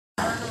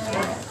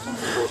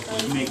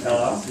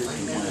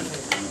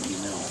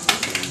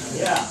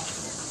Yeah.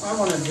 I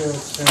want to do it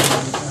soon.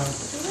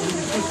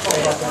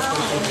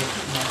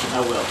 I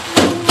will.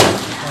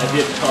 I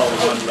did call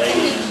one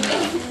lady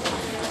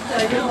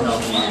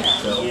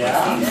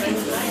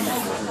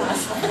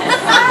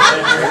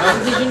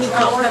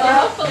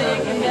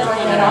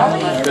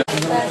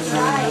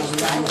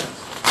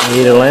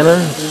Need a lemon?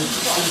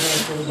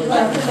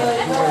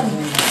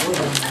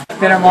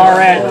 Then I'm all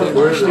right.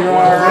 Still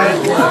all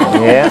right.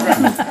 Yeah.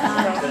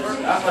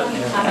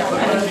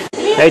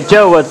 Hey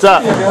Joe, what's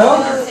up? There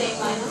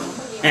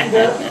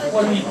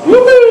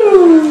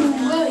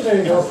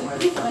you go.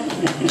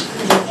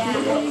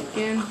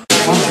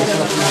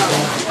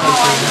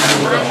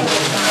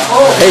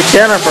 Hey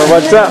Jennifer,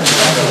 what's up?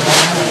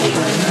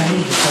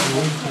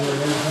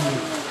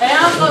 Hey,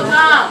 Uncle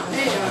Tom.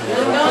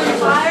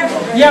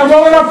 Yeah,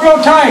 roll it up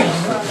real tight.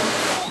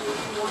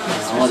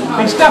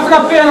 And stuff it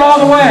up in all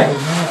the way.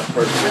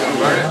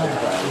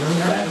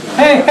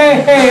 Hey,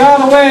 hey, hey, all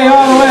the way,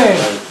 all the way.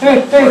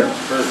 Hey, hey.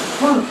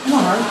 Come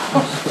on, Art.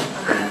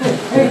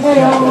 Hey,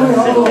 hey, all the way,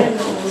 all the way.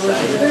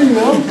 There you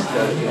go.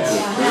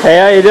 Hey,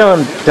 how you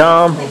doing,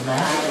 Tom?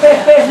 Hey,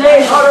 hey,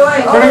 hey, all the way.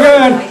 Pretty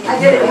good. I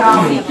did it,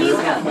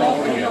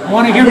 Tom.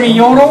 Want to hear me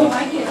yodel?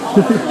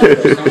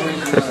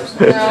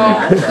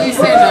 No, please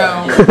say no.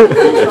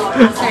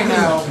 Say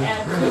no.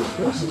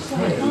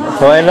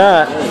 Why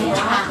not?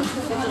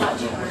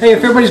 Hey, if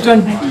everybody's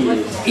done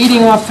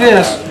eating off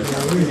this,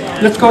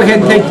 let's go ahead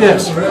and take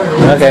this.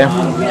 Okay.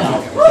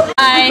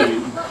 Hi.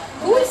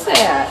 Who is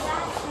that?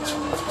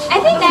 I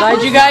think that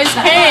Glad you guys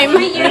came.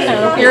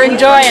 You're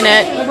enjoying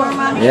it.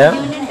 Yeah.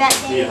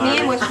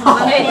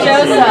 Hey,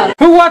 Joseph.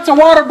 Who wants a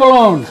water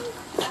balloon?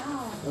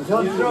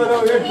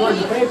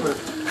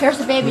 Here's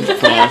the baby. You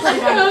can't put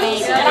it on the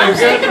face. I'm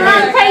sticking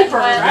on the paper.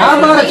 How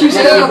about if you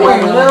stay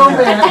away a little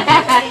bit?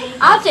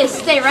 I'll just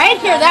stay right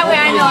here. That way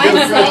I know I'm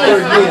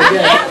safe.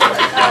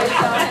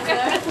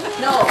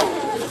 No.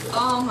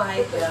 Oh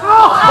my God.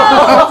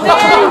 Oh,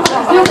 man.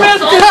 You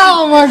missed it.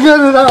 Oh my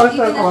goodness. That was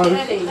so funny.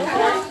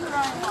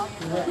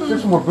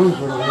 There's some more booze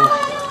over there.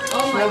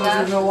 Oh my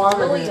God. No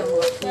water. There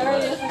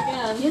he is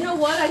again. You know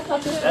what? I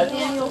thought this was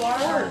Daniel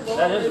water.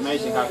 That is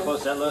amazing how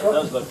close that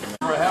does look to me.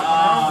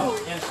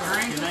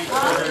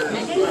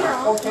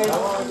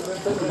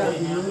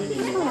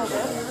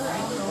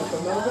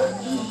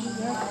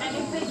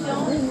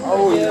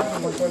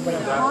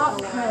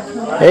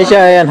 Hey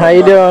Cheyenne, how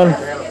you doing?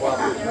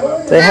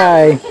 Say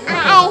hi.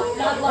 Hi.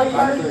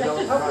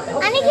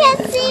 I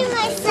can't see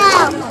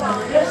myself.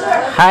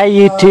 Hi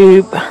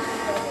YouTube.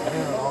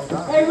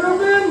 Hey,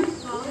 Ruben.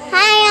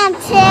 Hi, I'm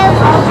Tim.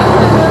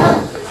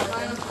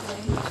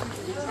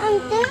 I'm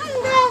doing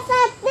this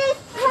at this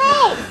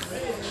place.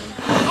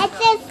 At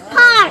this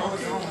park.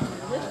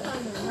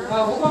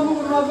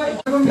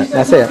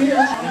 That's it.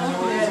 Yeah,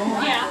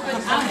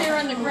 out there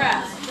on the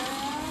grass.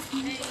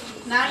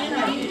 Now you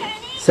know.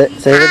 Say it,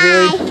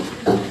 Billy.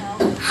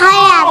 Hi,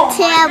 I'm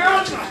Tim.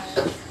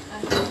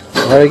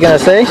 What are you gonna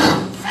say? Hi.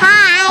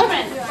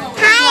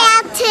 Hi,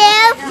 I'm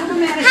Tim.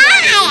 Hi,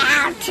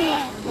 I'm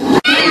Tim.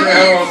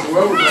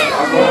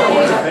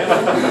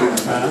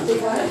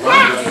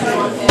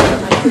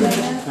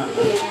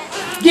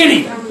 Get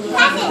him.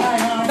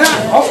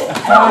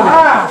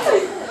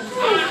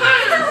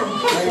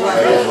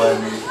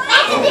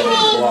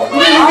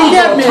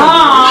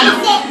 Tom.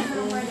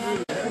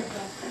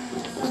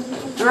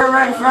 You're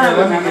right in front of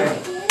him.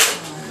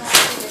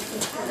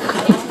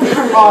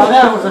 Oh,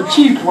 that was a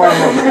cheap one.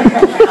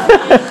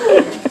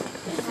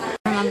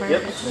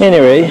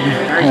 Anyway,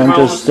 I'm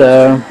just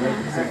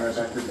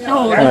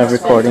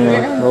recording a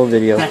little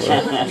video for it.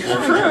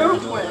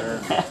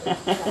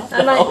 I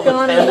might go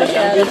on and look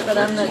at it, but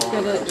I'm not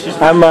good at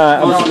it. I'm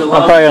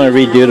probably gonna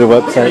redo the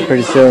website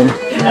pretty soon,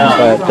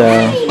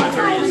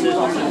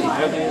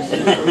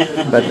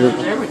 but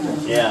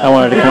I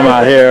wanted to come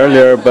out here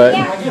earlier, but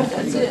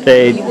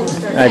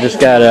I just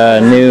got a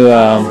new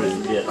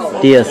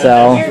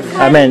DSL.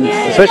 I mean,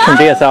 switched from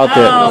DSL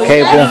to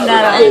cable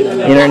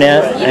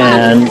internet,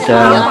 and so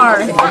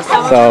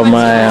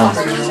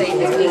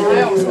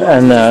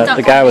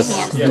the guy was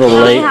a little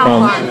late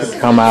to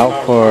come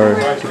out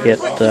to get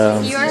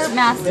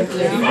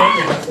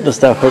the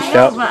stuff hooked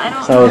up,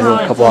 so I was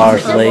a couple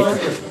hours late.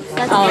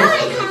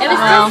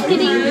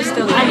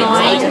 Still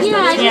annoying.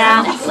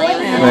 Yeah.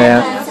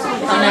 Yeah.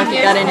 I don't know if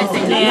you got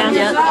anything to eat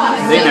yet.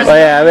 Well,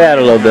 yeah, we had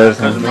a little bit of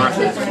something. We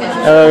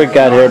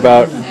got here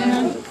about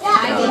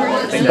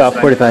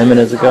 45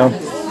 minutes ago.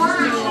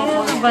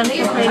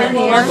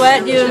 We're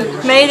glad you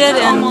made it,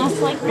 and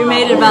you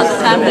made it about the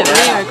time that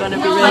we are going to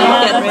be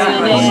getting ready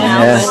to leave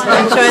now. Yeah. But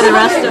enjoy the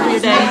rest of your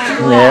day.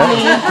 Yeah.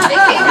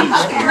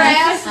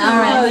 All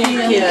right,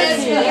 thank you.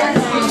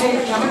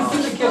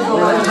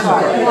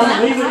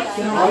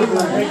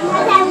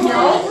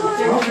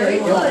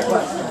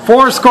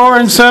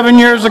 7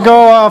 years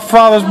ago, our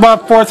fathers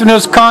brought forth in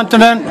this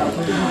continent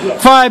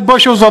 5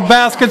 bushels of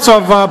baskets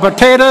of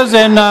potatoes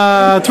and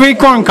 3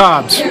 corn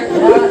cobs.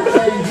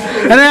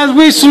 And as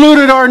we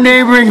saluted our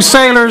neighboring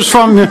sailors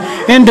from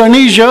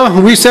Indonesia,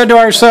 we said to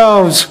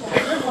ourselves,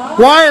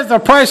 why is the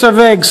price of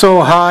eggs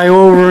so high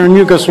over in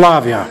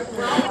Yugoslavia?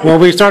 Well,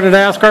 we started to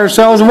ask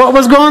ourselves what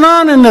was going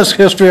on in this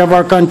history of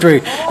our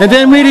country. And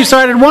then we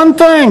decided one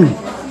thing.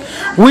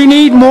 We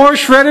need more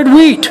shredded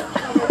wheat.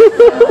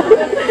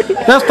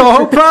 That's the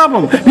whole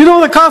problem. You know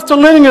the cost of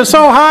living is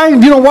so high.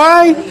 You know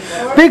why?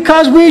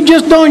 Because we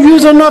just don't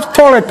use enough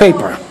toilet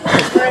paper.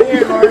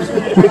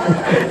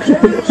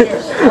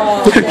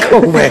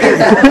 Go away.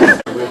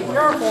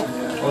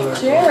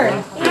 Jerry.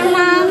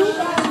 Mom.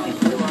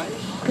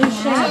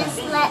 Just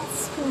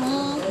lets me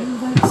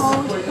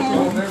hold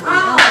him.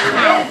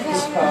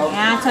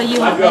 Yeah, so you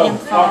won't let him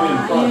fall.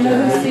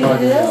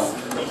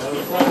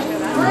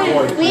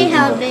 We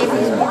held babies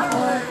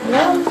before.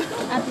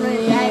 I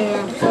believe I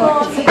did.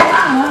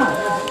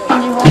 Can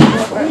you hold it?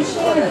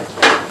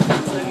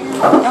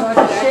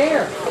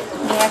 Share.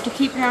 You have to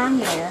keep your arm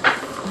there.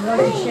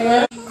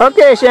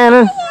 Okay,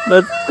 Shannon,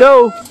 let's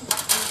go.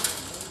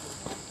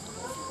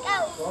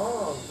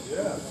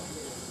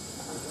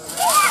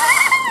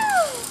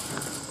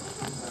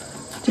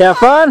 Did you have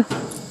fun?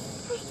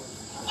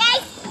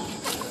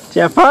 Did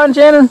you have fun,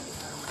 Shannon?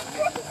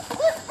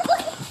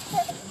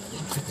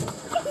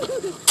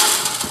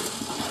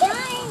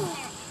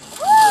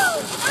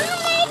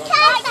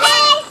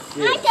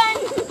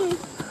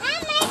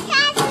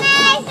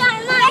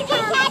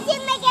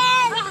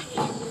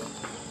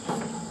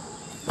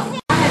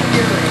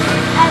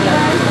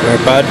 We're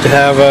about to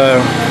have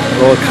a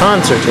little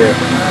concert here.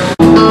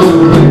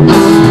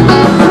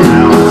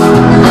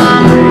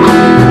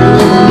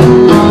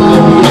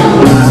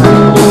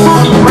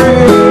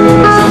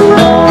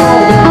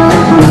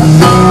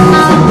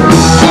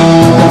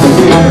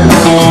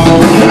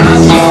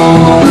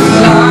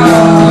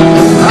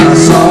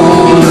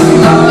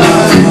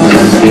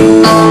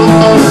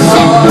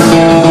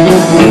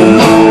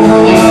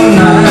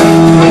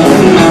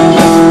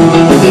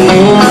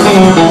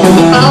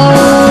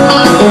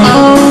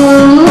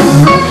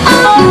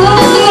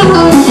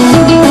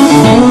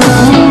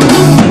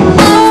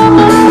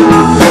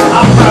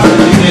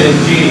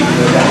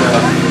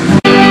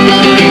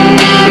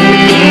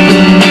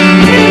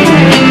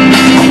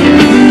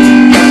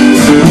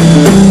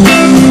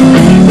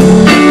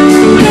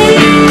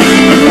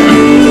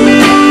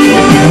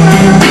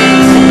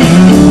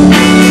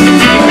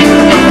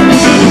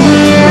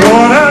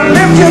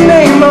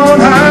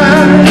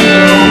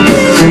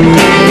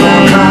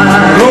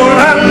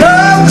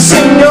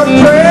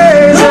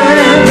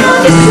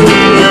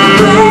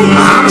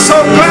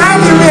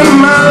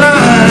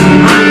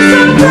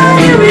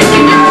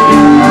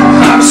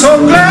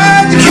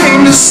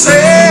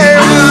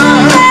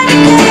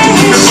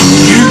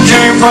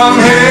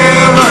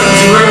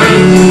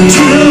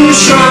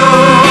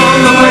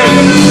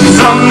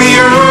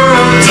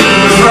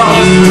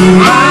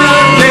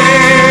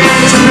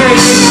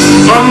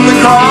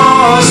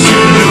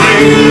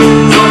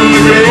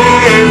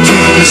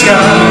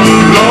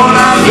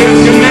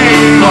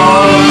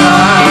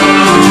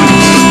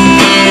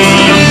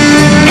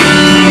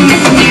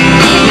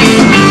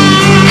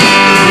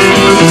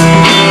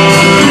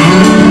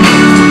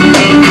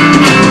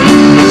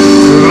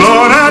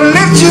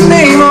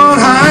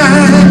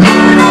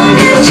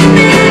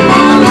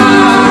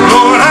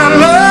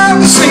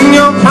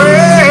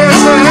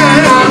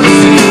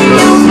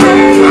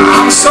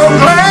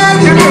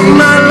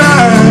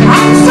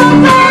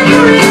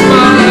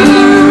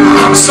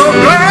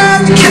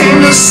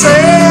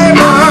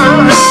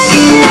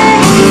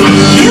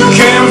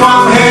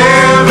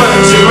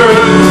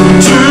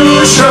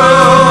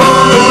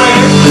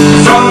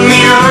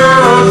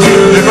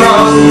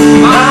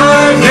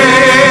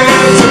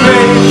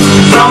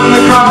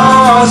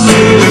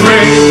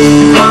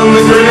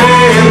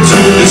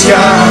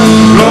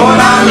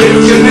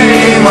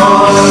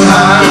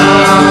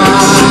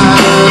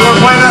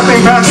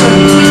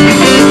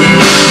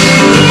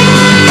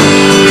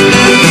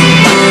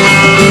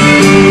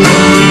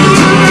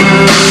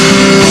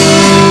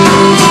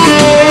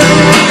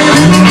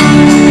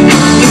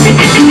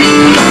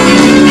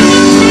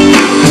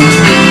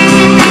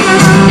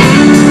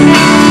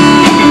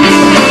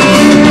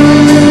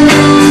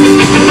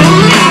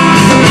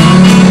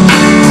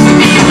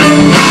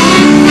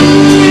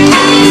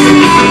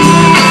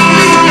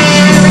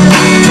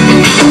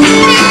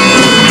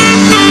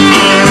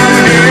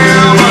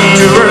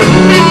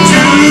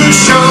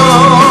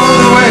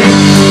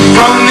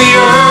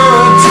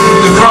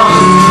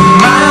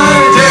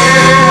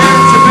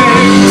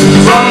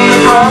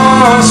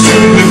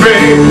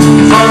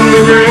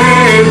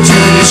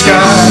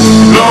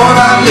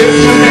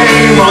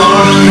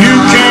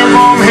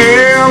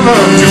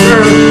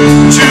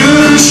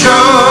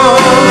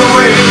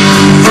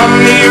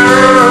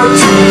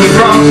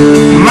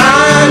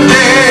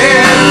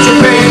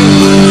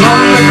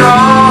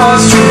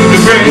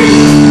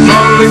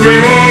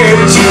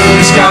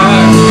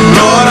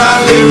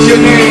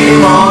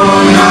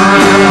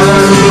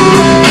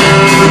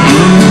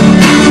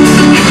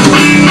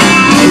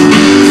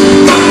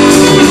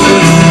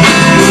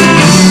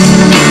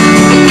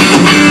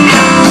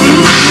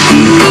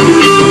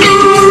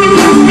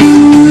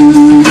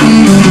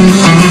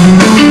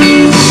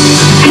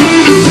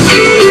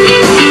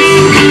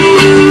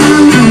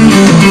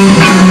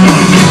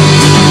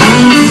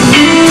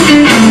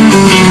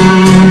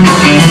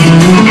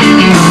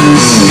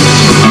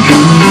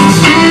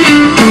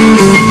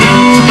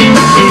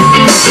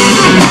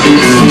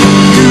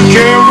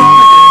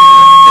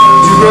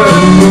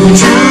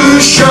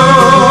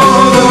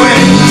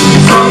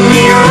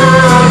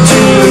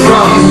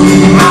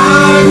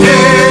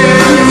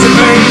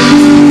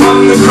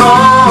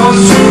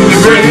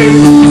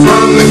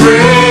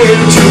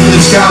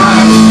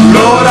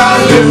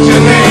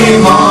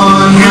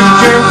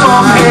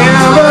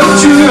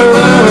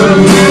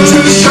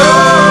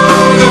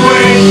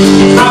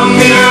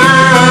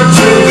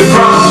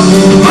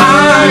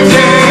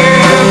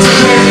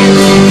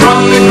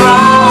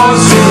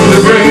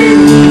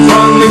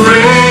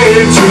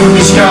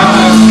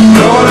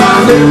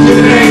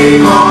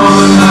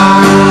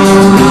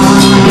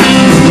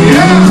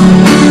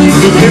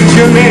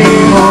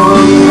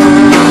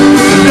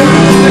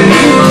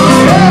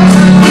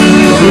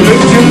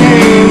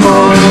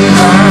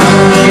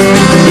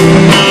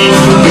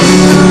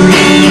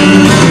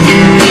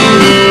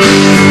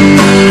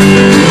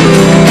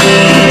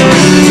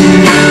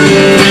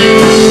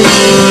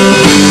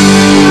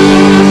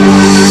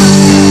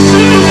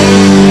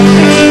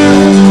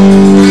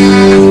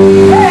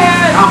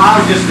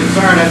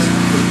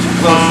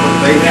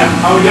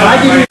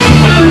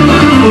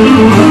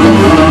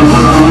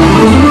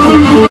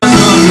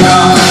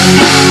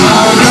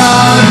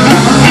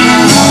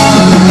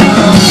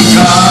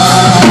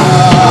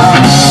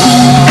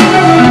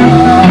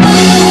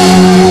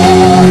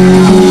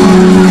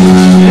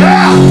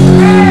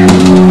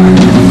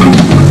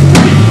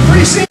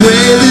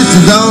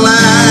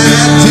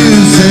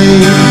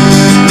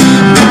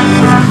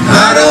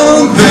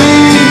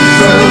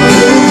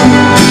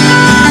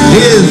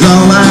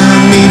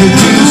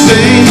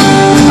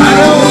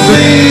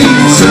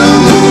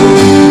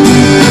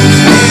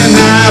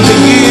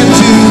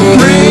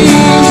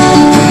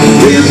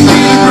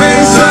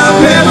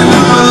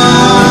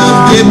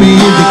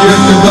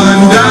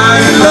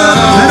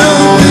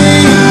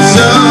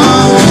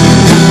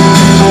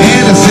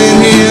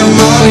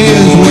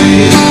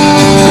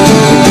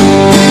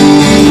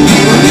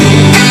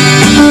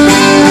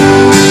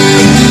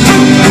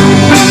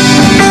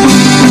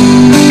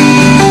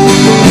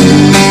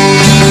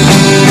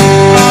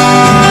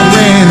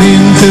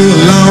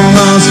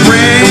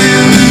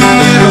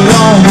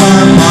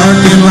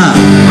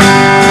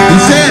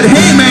 said,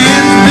 hey man,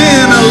 it's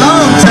been a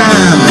long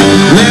time.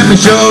 Let me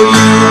show